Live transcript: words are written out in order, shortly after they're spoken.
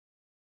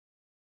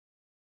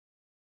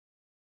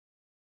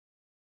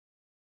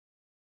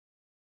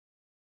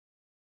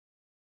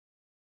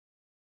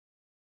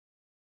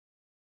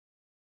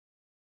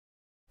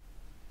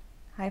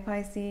Hi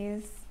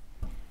Pisces.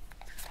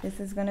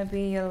 This is going to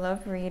be your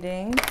love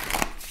reading.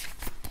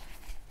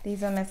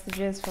 These are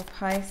messages for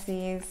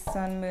Pisces,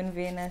 Sun, Moon,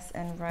 Venus,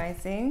 and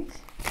Rising.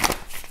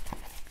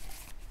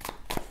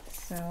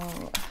 So,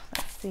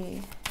 let's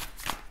see.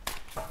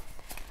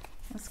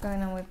 What's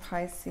going on with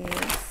Pisces?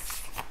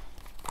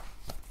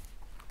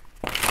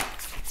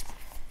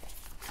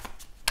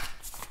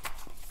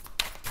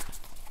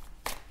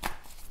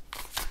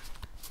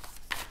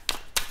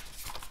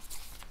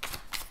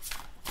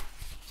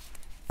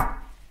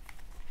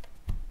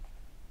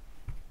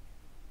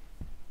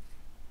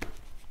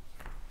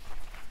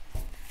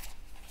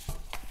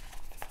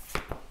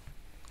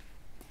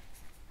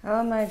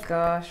 Oh my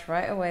gosh,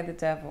 right away the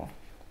devil.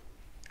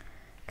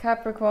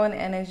 Capricorn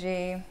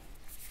energy.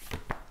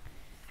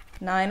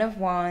 9 of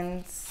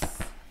Wands.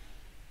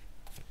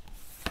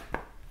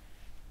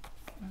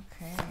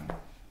 Okay.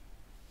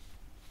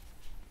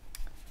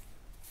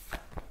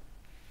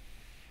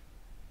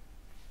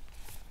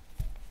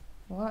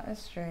 What a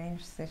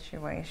strange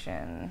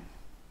situation.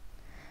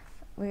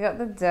 We got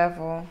the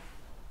devil.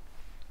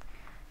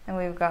 And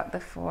we've got the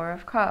 4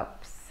 of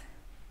Cups.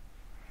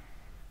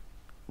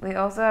 We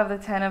also have the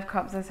 10 of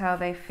Cups as how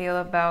they feel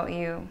about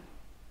you.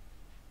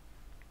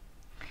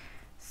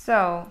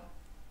 So,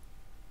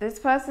 this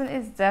person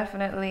is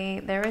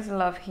definitely, there is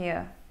love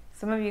here.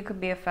 Some of you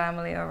could be a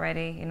family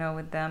already, you know,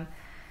 with them.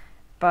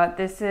 But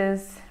this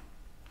is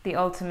the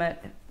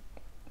ultimate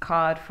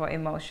card for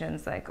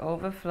emotions, like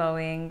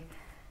overflowing.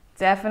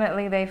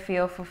 Definitely they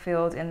feel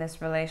fulfilled in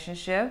this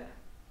relationship.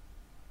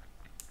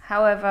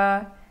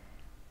 However,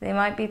 they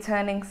might be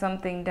turning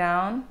something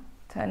down,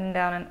 turning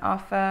down an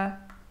offer.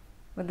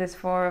 With this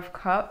 4 of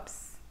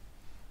Cups,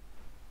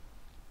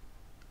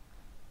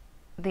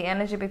 the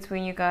energy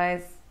between you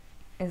guys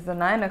is the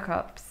 9 of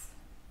Cups.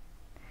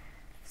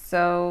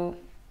 So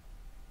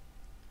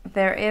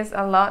there is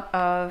a lot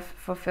of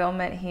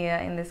fulfillment here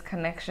in this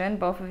connection.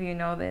 Both of you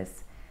know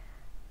this.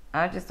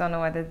 I just don't know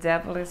why the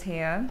devil is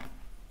here.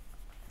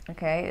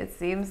 Okay, it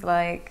seems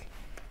like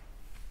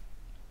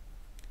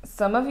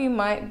some of you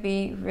might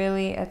be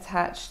really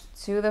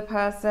attached to the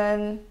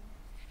person.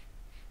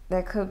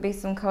 There could be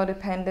some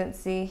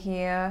codependency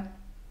here.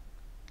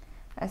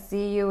 I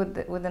see you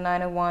with the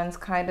 9 of Wands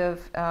kind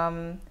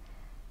of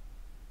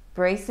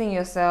bracing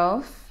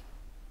yourself.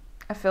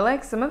 I feel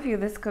like some of you,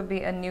 this could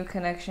be a new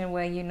connection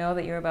where you know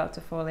that you're about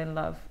to fall in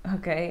love,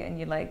 okay? And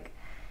you're like,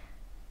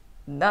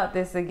 not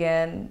this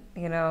again,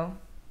 you know?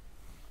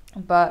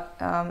 But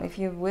if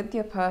you're with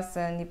your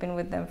person, you've been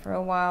with them for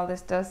a while,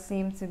 this does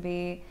seem to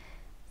be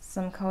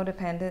some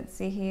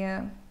codependency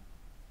here.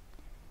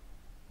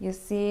 You're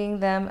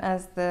seeing them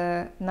as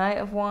the Knight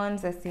of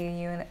Wands. They're seeing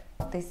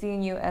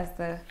you as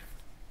the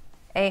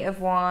 8 of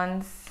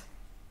Wands.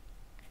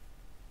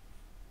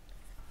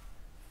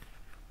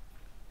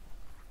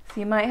 So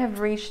you might have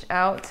reached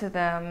out to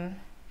them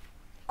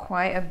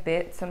quite a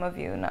bit. Some of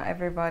you, not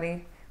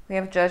everybody. We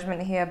have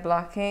Judgment here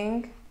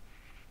blocking.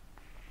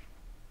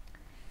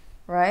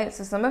 Right?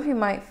 So some of you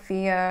might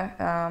fear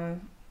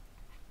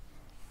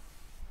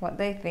what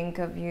they think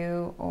of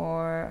you,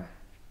 or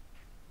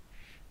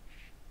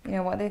you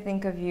know, what they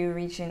think of you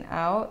reaching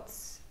out,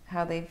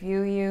 how they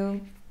view you.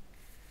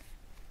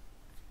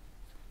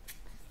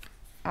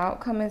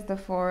 Outcome is the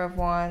 4 of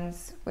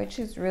Wands, which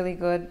is really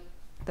good,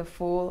 the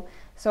Fool.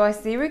 So I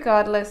see,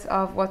 regardless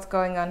of what's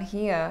going on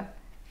here,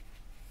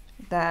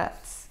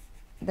 that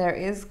there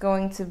is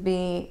going to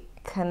be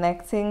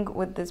connecting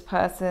with this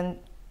person,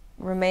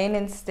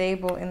 remaining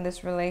stable in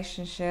this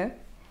relationship.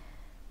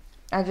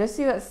 I just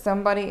see that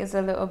somebody is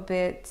a little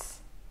bit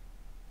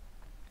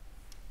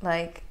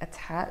like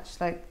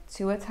attached, like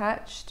too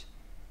attached,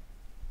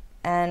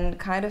 and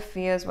kind of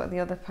fears what the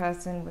other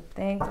person would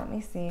think. Let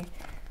me see.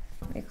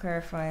 Let me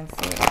clarify and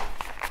see.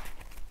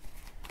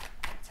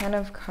 10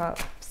 of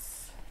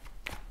Cups.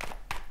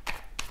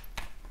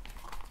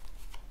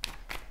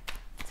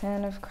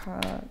 10 of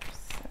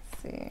Cups.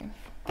 Let's see.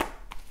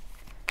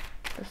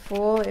 The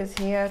Fool is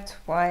here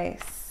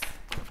twice.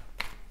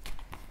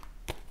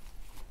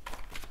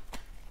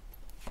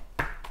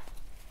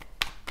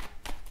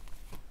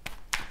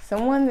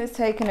 Someone is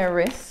taking a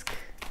risk,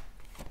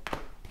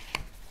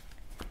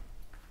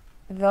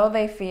 though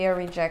they fear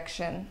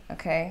rejection,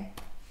 okay?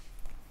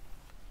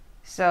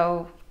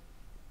 So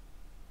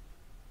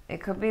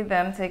it could be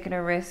them taking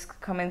a risk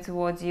coming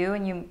towards you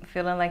and you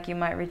feeling like you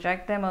might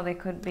reject them, or they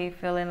could be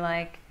feeling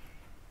like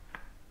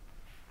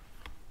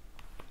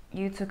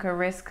you took a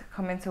risk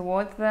coming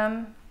towards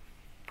them.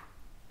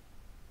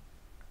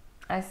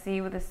 I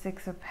see with the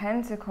 6 of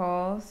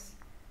Pentacles,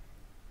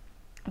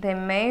 they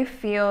may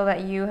feel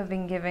that you have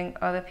been giving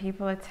other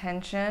people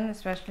attention,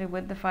 especially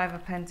with the 5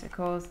 of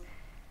Pentacles,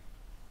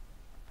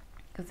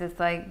 because it's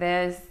like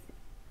there's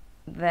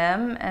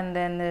them and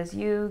then there's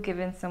you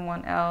giving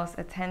someone else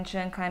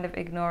attention, kind of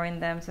ignoring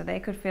them. So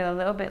they could feel a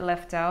little bit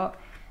left out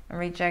and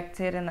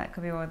rejected, and that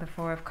could be why the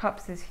 4 of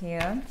Cups is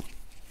here.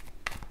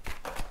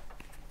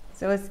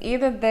 So it's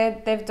either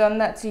they've done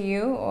that to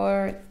you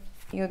or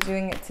you're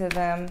doing it to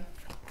them.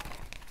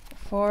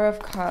 4 of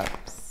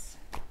Cups.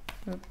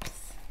 Oops.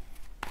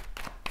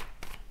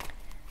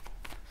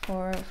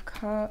 Four of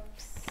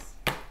Cups.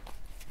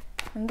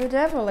 And the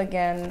Devil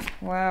again.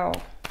 Wow.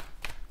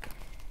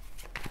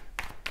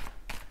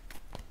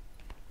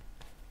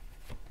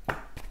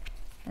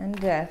 And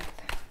Death.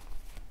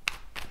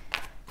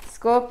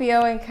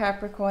 Scorpio and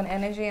Capricorn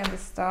energy and the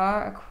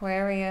Star,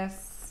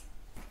 Aquarius.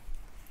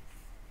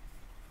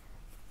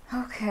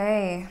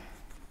 Okay.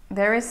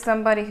 There is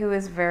somebody who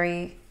is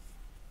very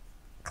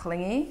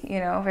clingy,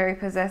 you know, very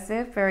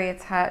possessive, very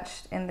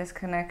attached in this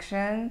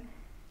connection.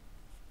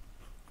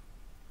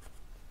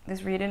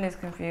 This reading is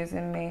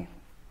confusing me.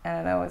 And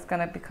I know it's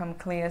going to become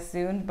clear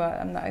soon, but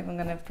I'm not even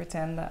going to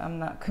pretend that I'm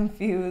not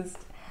confused.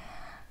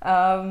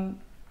 Because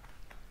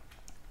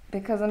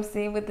I'm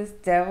seeing with this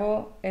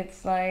Devil,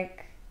 it's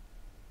like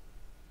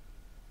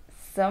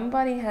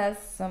somebody has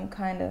some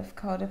kind of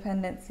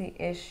codependency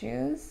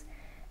issues,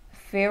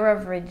 fear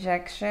of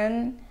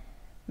rejection.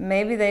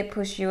 Maybe they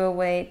push you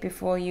away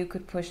before you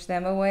could push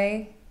them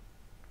away.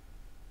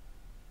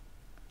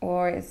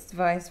 Or it's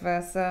vice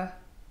versa.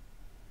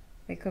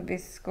 It could be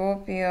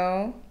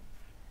Scorpio.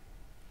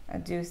 I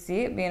do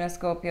see it being a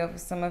Scorpio for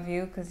some of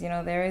you because, you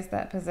know, there is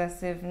that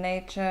possessive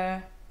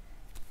nature.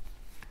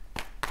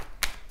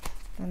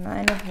 The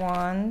Nine of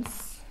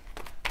Wands.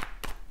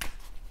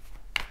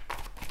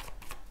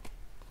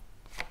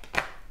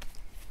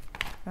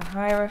 The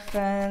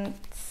Hierophant.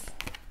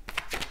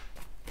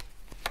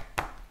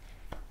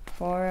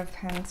 Four of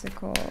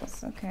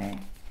Pentacles. Okay.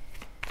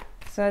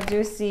 So I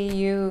do see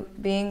you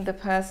being the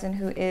person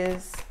who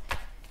is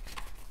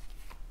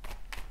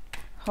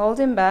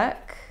holding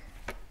back,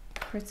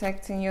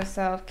 protecting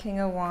yourself. King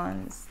of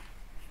Wands.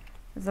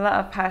 There's a lot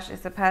of passion.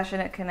 It's a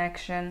passionate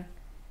connection.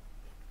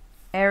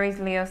 Aries,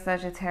 Leo,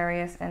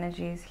 Sagittarius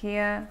energies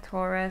here.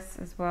 Taurus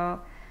as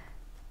well.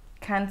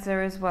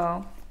 Cancer as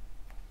well.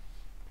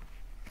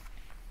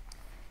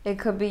 It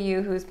could be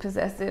you who's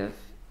possessive.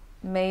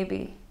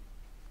 Maybe.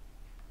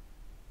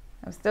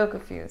 I'm still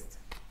confused.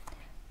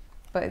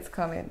 But it's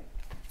coming.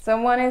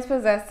 Someone is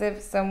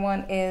possessive.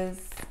 Someone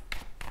is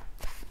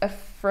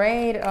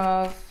afraid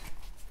of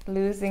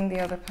losing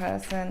the other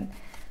person.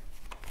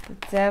 The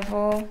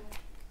Devil.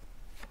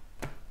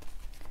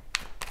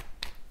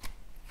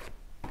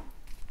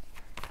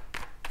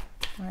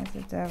 Why is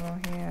the Devil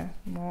here?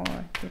 More.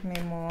 Give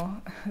me more.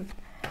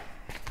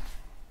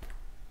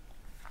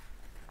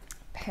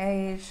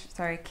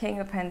 King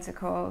of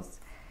Pentacles.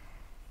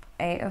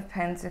 Eight of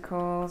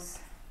Pentacles.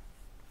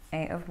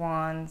 Eight of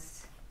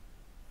Wands.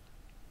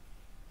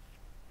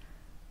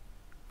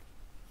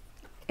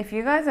 If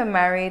you guys are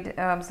married,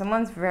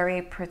 someone's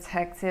very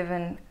protective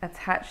and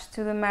attached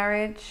to the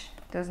marriage,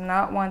 does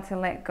not want to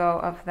let go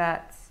of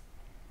that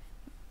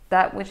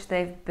which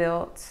they've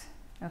built.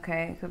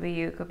 Okay, it could be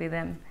you, it could be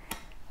them.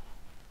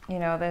 You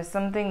know, there's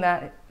something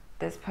that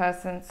this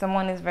person,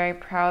 someone is very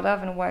proud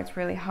of and works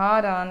really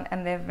hard on,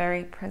 and they're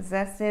very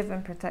possessive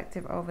and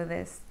protective over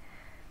this.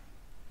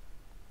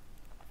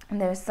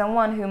 And there's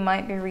someone who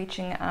might be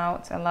reaching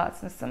out a lot.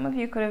 So some of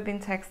you could have been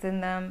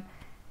texting them.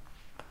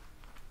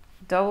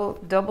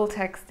 Double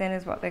texting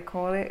is what they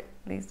call it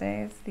these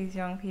days, these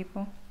young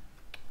people.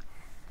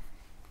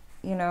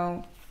 You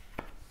know,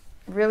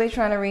 really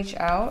trying to reach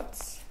out.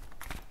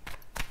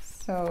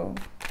 So,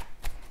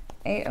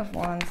 Eight of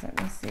Wands,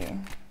 let me see.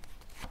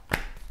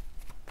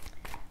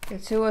 The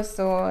Two of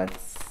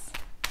Swords.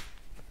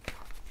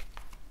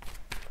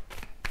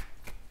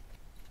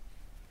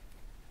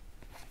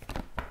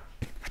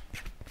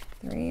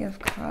 Three of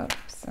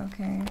Cups,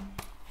 okay.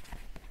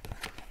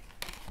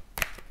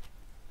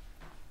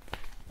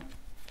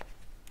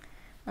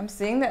 I'm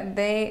seeing that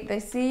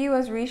they see you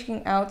as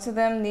reaching out to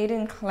them,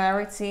 needing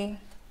clarity.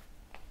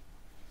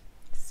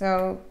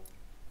 So,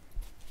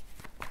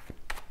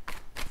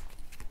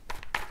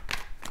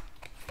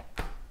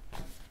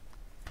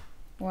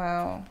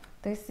 wow.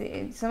 They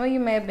see, some of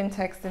you may have been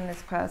texting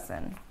this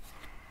person.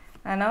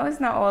 I know it's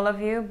not all of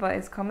you, but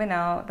it's coming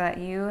out that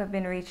you have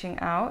been reaching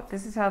out.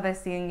 This is how they're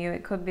seeing you.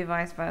 It could be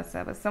vice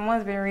versa, but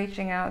someone's been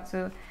reaching out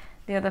to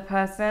the other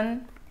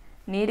person,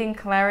 needing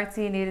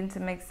clarity, needing to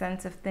make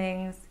sense of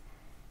things,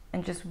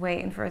 and just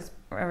waiting for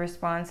a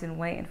response and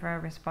waiting for a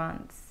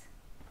response.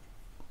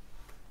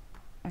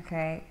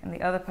 Okay, and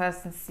the other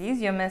person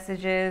sees your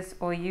messages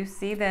or you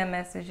see their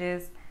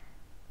messages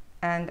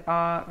and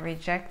are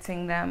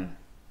rejecting them.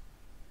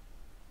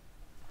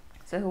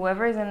 So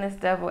whoever is in this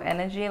Devil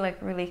energy, like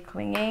really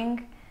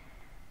clinging,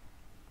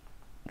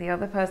 the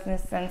other person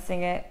is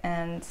sensing it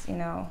and, you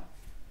know,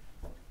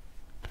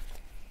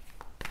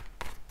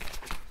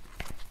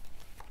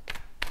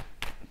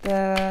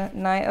 the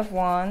Knight of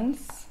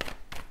Wands.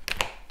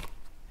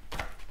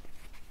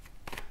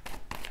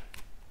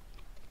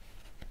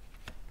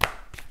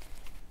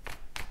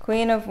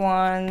 Queen of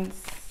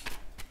Wands.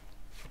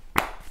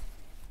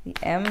 The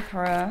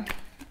Emperor.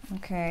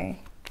 Okay.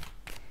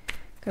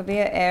 Could be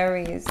an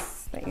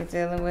Aries that you're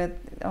dealing with.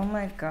 Oh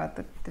my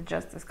God, the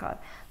Justice card.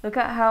 Look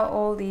at how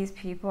all these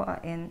people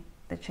are in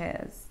the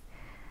chairs.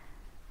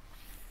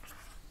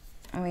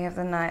 And we have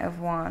the Knight of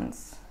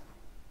Wands.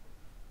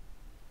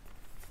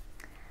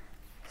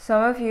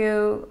 Some of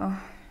you,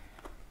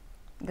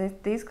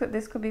 this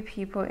could be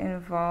people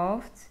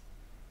involved.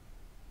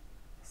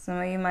 Some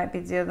of you might be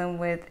dealing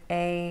with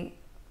a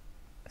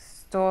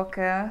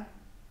stalker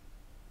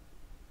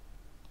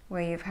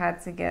where you've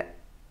had to get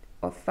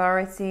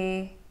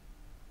authority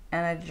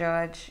and a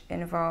judge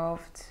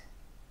involved,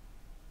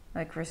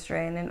 like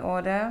restraining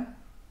order.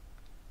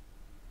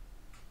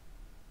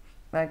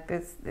 Like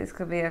this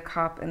could be a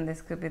cop and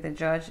this could be the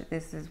judge.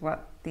 This is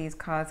what these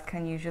cards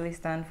can usually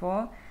stand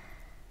for.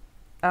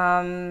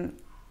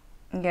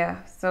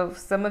 Yeah, so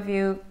some of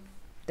you,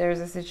 there's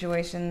a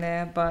situation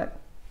there, but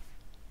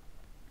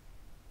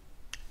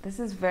this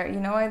is very, you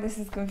know why this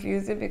is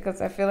confusing?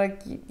 Because I feel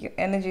like your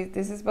energy,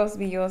 this is supposed to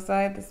be your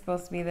side, this is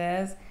supposed to be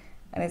theirs,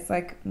 and it's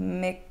like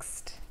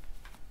mixed.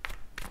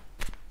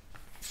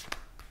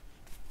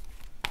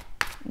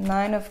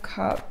 Nine of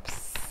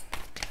Cups.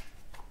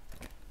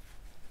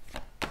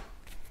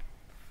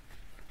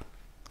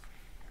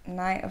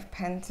 Knight of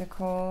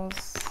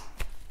Pentacles.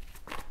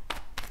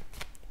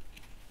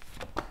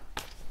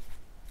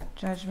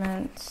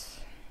 Judgment.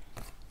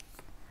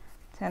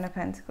 Ten of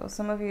Pentacles.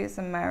 Some of you, it's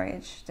a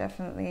marriage,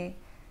 definitely.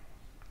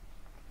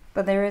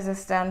 But there is a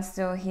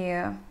standstill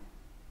here.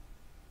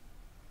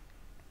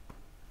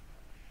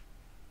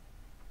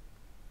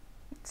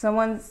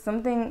 Someone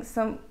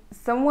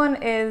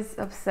is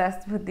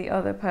obsessed with the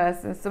other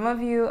person. Some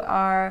of you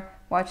are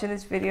watching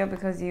this video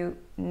because you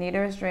need a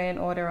restraining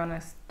order on a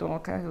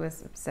stalker who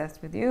is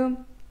obsessed with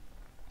you.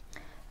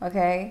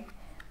 Okay?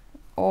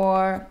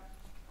 Or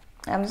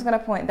I'm just going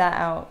to point that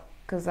out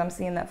because I'm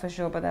seeing that for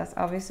sure, but that's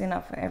obviously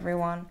not for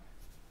everyone.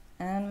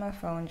 And my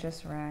phone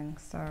just rang,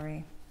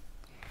 sorry.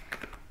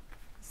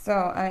 So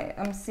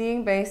I'm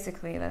seeing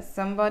basically that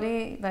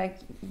somebody, like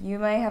you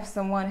may have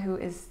someone who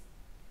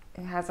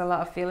has a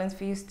lot of feelings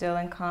for you still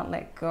and can't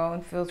let go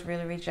and feels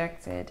really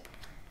rejected.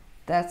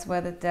 That's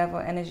where the devil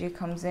energy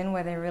comes in,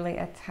 where they're really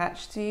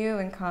attached to you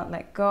and can't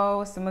let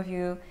go. Some of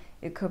you,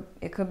 it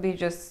could be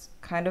just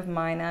kind of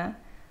minor.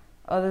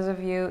 Others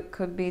of you, it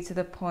could be to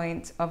the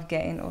point of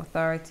getting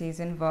authorities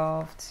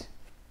involved.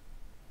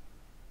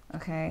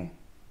 Okay.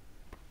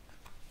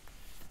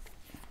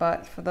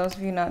 But for those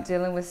of you not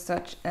dealing with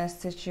such a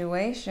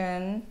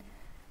situation,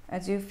 I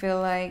do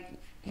feel like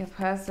your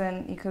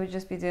person, you could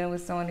just be dealing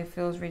with someone who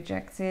feels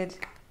rejected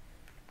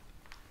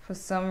for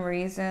some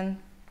reason.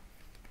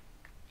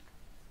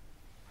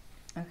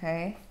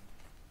 Okay.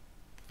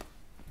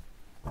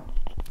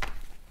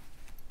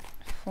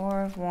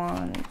 Four of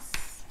Wands.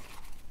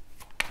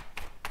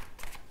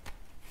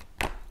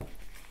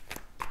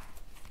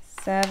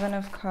 Seven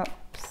of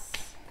Cups.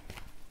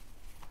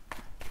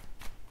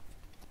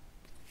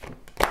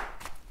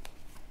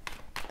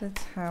 The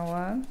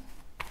Tower.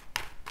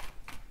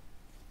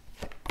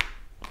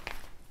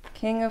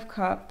 King of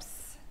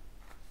Cups.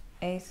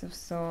 Ace of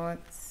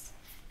Swords.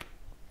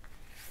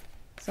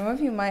 Some of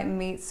you might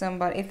meet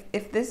somebody.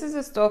 If this is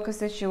a stalker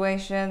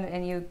situation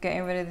and you're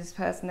getting rid of this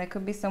person, there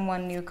could be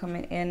someone new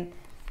coming in.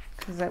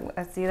 Because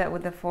I see that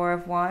with the Four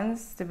of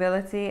Wands,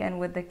 stability, and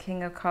with the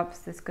King of Cups,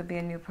 this could be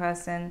a new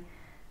person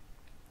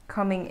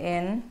coming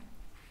in.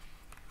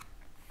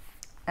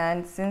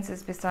 And since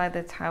it's beside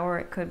the Tower,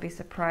 it could be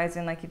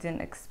surprising, like you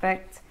didn't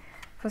expect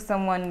for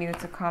someone new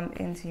to come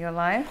into your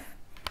life.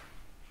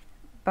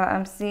 But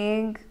I'm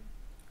seeing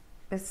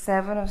the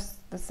Seven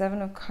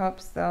of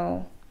Cups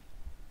though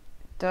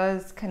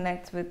does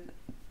connect with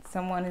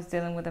someone who's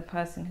dealing with a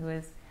person who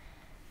is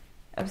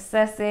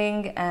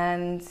obsessing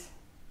and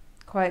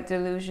quite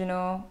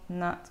delusional.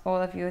 Not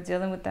all of you are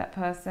dealing with that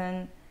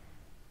person,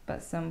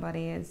 but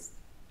somebody is,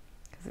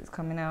 because it's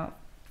coming out.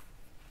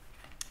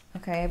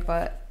 Okay,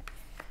 but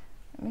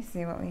let me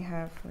see what we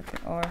have with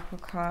the Oracle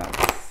cards.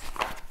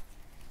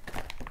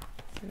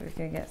 See if we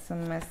can get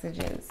some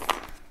messages.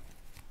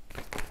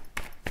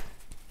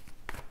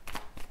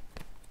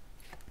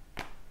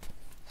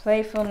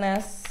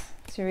 Playfulness.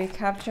 To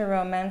recapture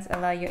romance,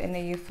 allow your inner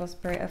youthful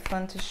spirit of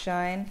fun to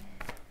shine.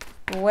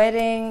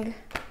 Wedding.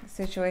 The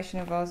situation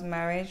involves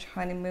marriage.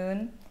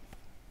 Honeymoon.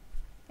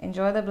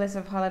 Enjoy the bliss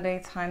of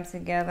holiday time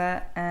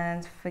together.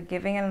 And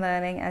forgiving and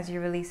learning as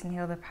you release and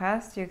heal the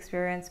past. You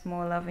experience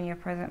more love in your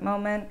present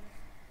moment.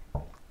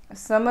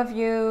 Some of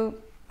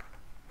you,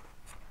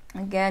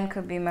 again,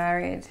 could be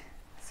married.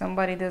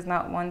 Somebody does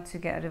not want to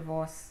get a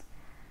divorce.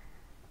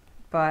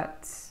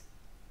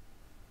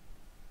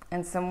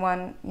 And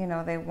someone, you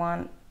know, they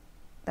want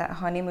that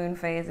honeymoon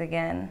phase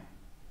again.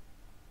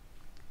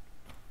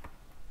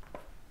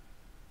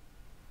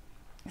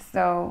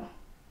 So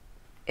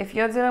if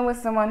you're dealing with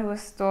someone who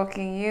is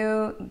stalking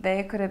you,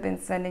 they could have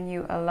been sending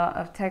you a lot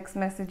of text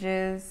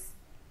messages,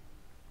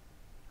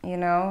 you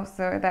know,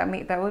 so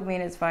that would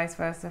mean it's vice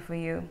versa for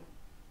you.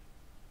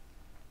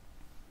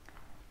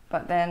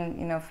 But then,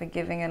 you know,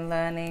 forgiving and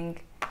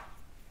learning.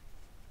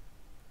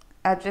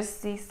 I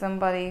just see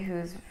somebody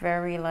who's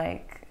very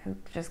like, who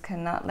just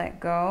cannot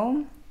let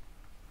go.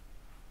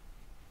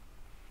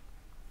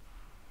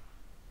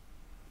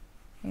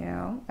 You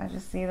know, I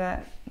just see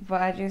that.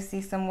 But I do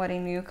see somebody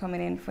new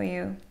coming in for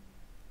you.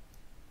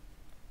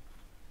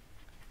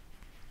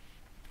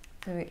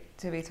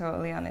 To be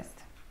totally honest.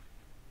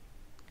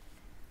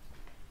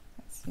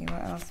 see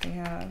what else we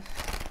have.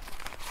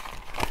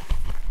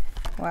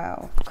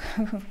 Wow.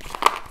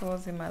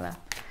 Balls in my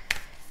lap.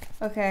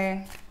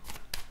 Okay.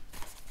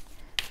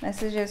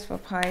 Messages for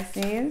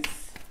Pisces.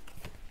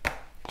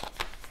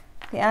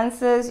 The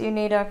answers you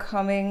need are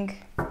coming.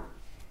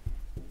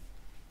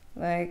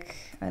 Like,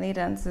 I need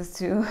answers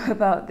too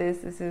about this.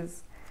 This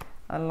is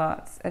a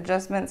lot.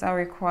 Adjustments are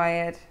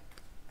required.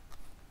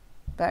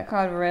 That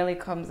card rarely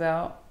comes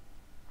out.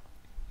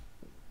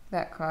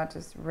 That card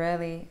just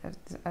rarely,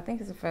 I think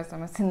it's the first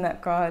time I've seen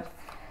that card.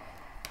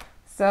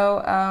 So,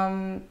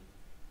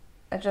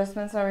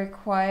 adjustments are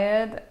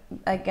required.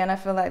 Again, I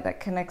feel like that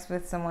connects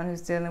with someone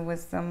who's dealing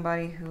with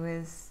somebody who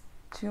is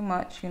too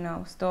much, you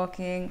know,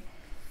 stalking.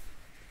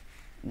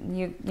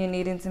 You're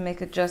needing to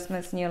make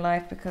adjustments in your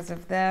life because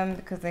of them,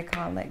 because they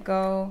can't let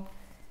go.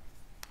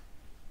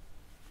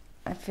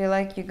 I feel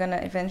like you're going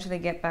to eventually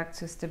get back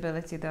to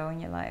stability, though, in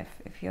your life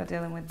if you're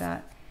dealing with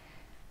that.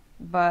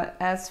 But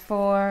as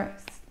for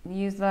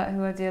you that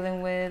who are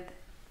dealing with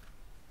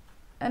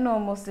a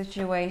normal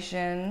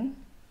situation,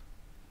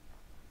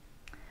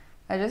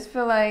 I just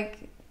feel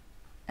like,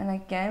 and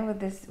again with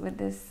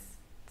this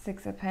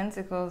Six of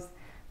Pentacles,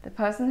 the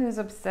person who's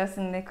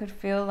obsessing, they could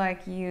feel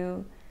like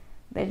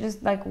they're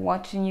just like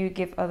watching you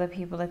give other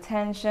people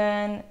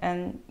attention,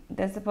 and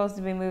they're supposed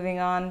to be moving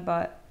on,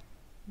 but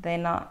they're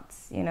not,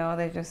 you know,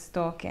 they're just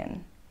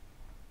stalking.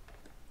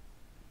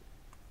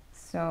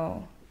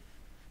 So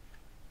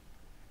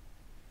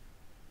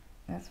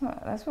that's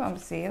what I'm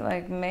seeing.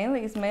 Like,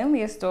 it's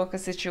mainly a stalker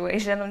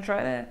situation. I'm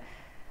trying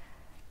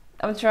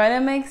to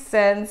make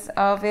sense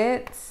of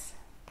it,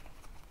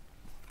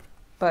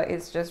 but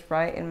it's just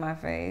right in my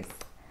face.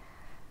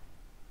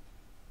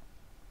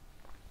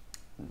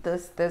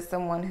 There's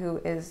someone who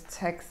is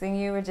texting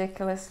you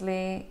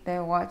ridiculously.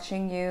 They're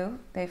watching you.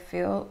 They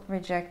feel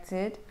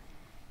rejected.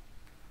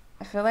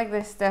 I feel like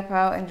they step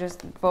out and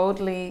just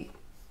boldly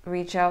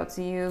reach out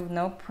to you.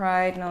 No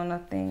pride, no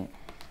nothing.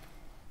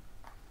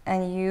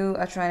 And you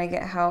are trying to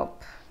get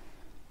help.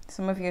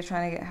 Some of you are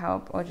trying to get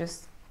help, or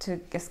just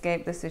to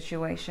escape the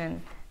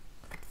situation.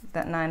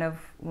 That Nine of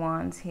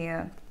Wands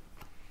here.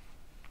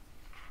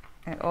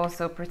 And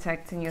also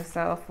protecting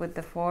yourself with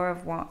the Four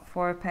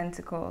of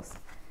Pentacles.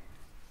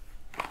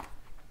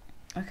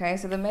 Okay,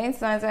 so the main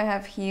signs I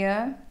have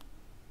here.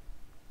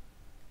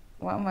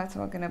 What am I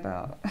talking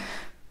about?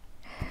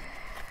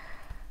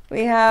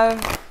 We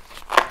have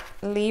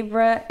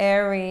Libra,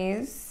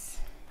 Aries.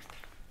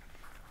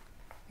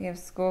 We have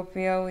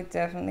Scorpio. We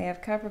definitely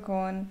have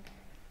Capricorn.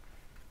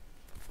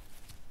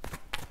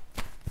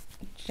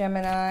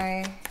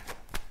 Gemini.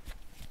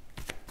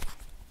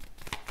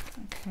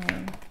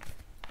 Okay.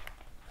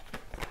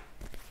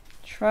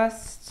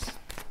 Trust.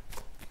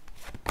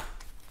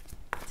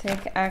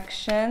 Take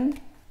action.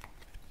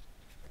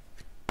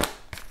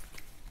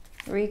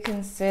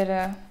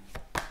 Reconsider.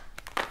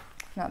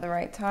 Not the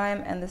right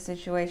time, and the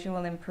situation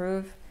will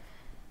improve.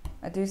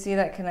 I do see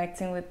that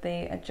connecting with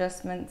the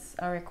adjustments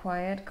are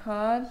required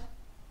card.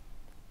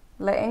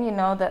 Letting you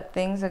know that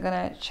things are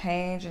going to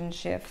change and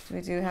shift.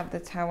 We do have the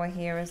Tower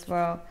here as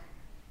well.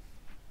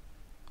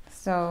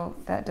 So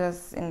that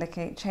does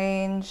indicate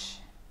change.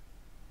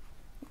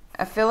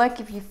 I feel like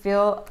if you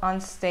feel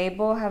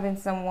unstable, having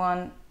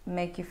someone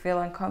make you feel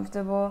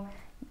uncomfortable,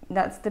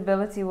 that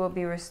stability will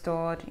be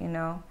restored, you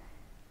know.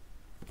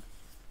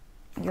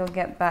 You'll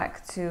get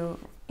back to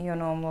your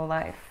normal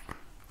life.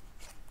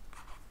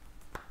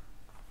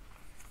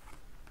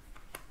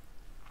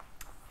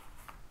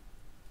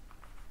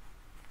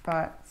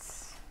 But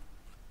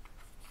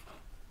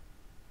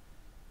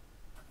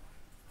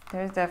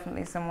there's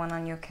definitely someone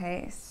on your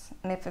case.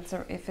 And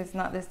if it's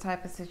not this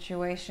type of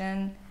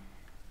situation,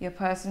 your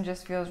person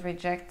just feels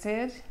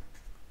rejected,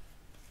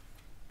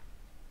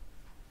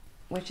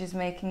 which is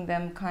making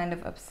them kind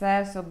of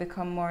obsessed or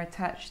become more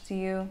attached to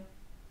you.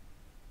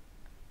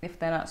 If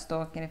they're not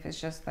stalking, if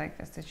it's just like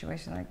a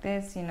situation like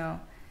this, you know,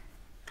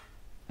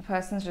 the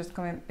person's just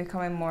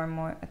becoming more and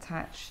more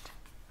attached.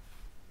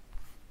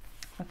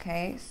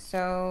 Okay,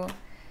 so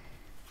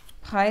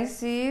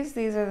Pisces,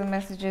 these are the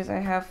messages I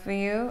have for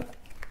you.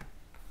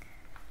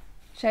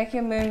 Check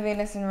your moon,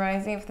 Venus, and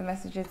rising if the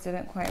messages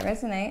didn't quite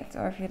resonate,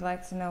 or if you'd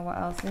like to know what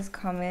else is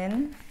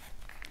coming.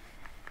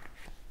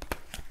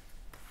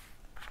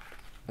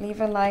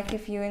 Leave a like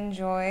if you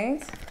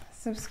enjoyed.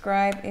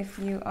 Subscribe if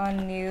you are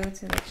new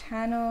to the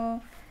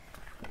channel.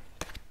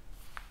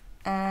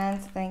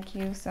 And thank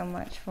you so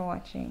much for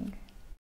watching.